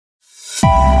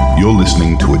You're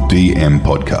listening to a DM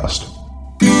podcast.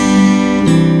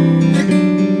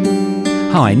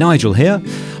 Hi, Nigel here.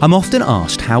 I'm often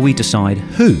asked how we decide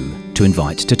who to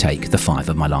invite to take the 5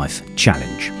 of My Life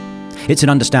challenge. It's an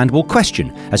understandable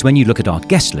question, as when you look at our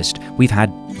guest list, we've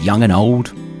had young and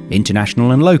old,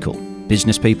 international and local,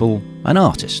 business people and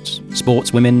artists,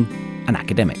 sportswomen and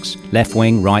academics,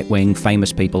 left-wing, right-wing,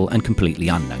 famous people and completely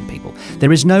unknown people.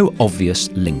 There is no obvious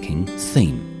linking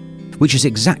theme, which is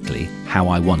exactly how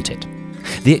I want it.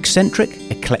 The eccentric,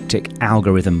 eclectic,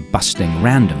 algorithm-busting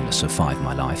randomness of 5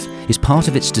 My Life is part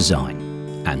of its design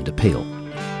and appeal.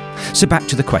 So back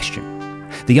to the question.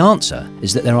 The answer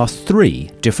is that there are 3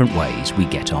 different ways we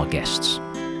get our guests.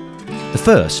 The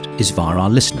first is via our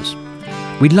listeners.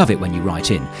 We love it when you write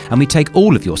in, and we take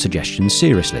all of your suggestions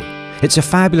seriously. It's a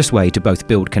fabulous way to both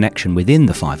build connection within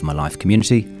the 5 My Life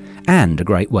community and a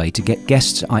great way to get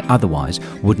guests I otherwise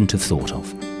wouldn't have thought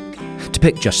of. To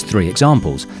pick just 3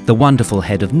 examples, the wonderful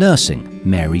head of nursing,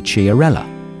 Mary Chiarella,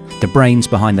 the brains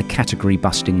behind the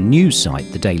category-busting news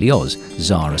site, The Daily Oz,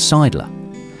 Zara Seidler,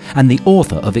 and the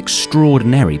author of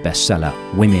extraordinary bestseller,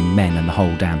 Women, Men and the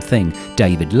Whole Damn Thing,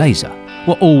 David Laser,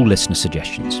 were all listener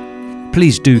suggestions.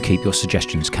 Please do keep your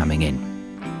suggestions coming in.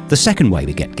 The second way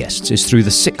we get guests is through the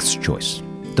 6th choice,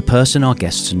 the person our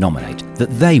guests nominate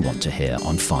that they want to hear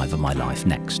on 5 of My Life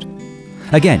next.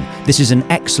 Again, this is an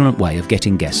excellent way of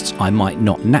getting guests I might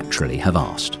not naturally have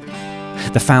asked.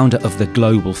 The founder of the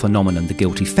global phenomenon The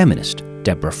Guilty Feminist,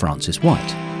 Deborah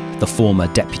Frances-White, the former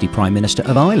Deputy Prime Minister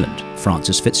of Ireland,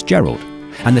 Frances Fitzgerald,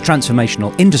 and the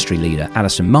transformational industry leader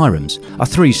Alison Myrams are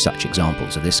 3 such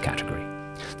examples of this category.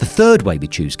 The third way we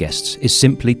choose guests is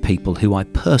simply people who I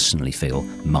personally feel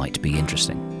might be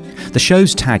interesting. The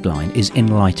show's tagline is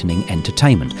enlightening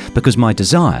entertainment because my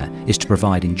desire is to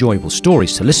provide enjoyable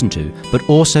stories to listen to, but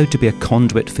also to be a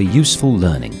conduit for useful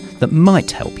learning that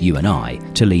might help you and I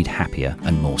to lead happier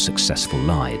and more successful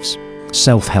lives.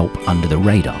 Self-help under the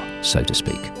radar, so to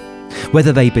speak.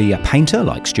 Whether they be a painter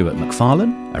like Stuart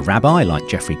MacFarlane, a rabbi like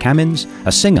Jeffrey Cummins,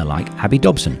 a singer like Abby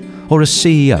Dobson, or a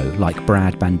CEO like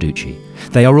Brad Banducci,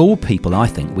 they are all people I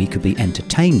think we could be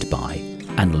entertained by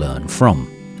and learn from.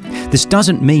 This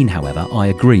doesn't mean, however, I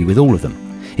agree with all of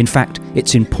them. In fact,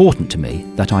 it's important to me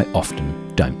that I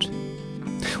often don't.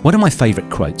 One of my favourite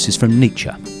quotes is from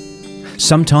Nietzsche.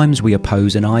 Sometimes we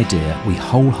oppose an idea we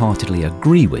wholeheartedly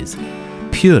agree with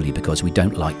purely because we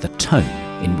don't like the tone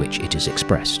in which it is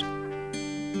expressed.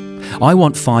 I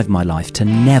want 5 My Life to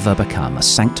never become a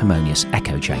sanctimonious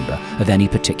echo chamber of any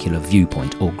particular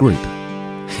viewpoint or group.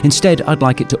 Instead, I'd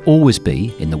like it to always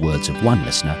be, in the words of one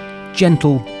listener,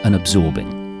 gentle and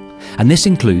absorbing. And this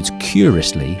includes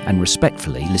curiously and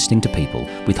respectfully listening to people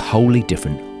with wholly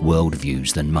different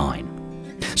worldviews than mine.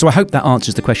 So I hope that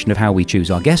answers the question of how we choose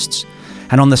our guests.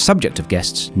 And on the subject of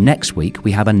guests, next week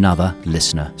we have another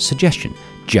listener suggestion,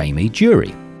 Jamie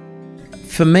Jury.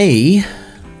 For me,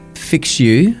 Fix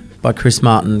You by Chris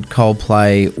Martin,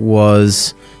 Coldplay,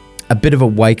 was a bit of a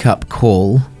wake-up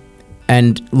call.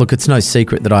 And look, it's no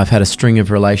secret that I've had a string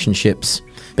of relationships,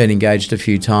 been engaged a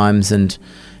few times and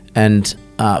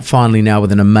finally now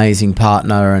with an amazing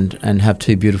partner and have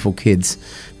 2 beautiful kids.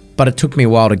 But it took me a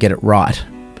while to get it right.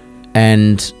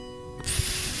 And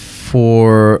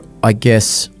for a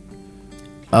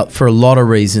lot of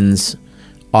reasons,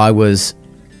 I was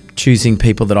choosing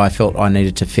people that I felt I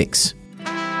needed to fix.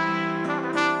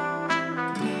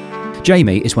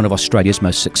 Jamie is one of Australia's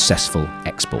most successful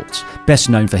exports. Best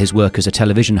known for his work as a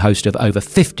television host of over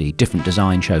 50 different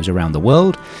design shows around the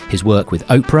world, his work with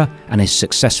Oprah, and his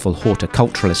successful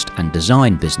horticulturalist and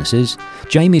design businesses,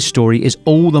 Jamie's story is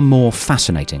all the more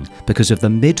fascinating because of the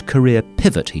mid-career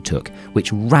pivot he took,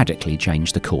 which radically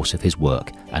changed the course of his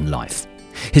work and life.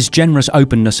 His generous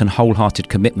openness and wholehearted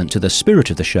commitment to the spirit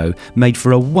of the show made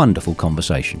for a wonderful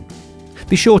conversation.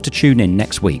 Be sure to tune in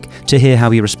next week to hear how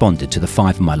he responded to the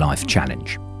 5 of My Life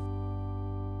challenge.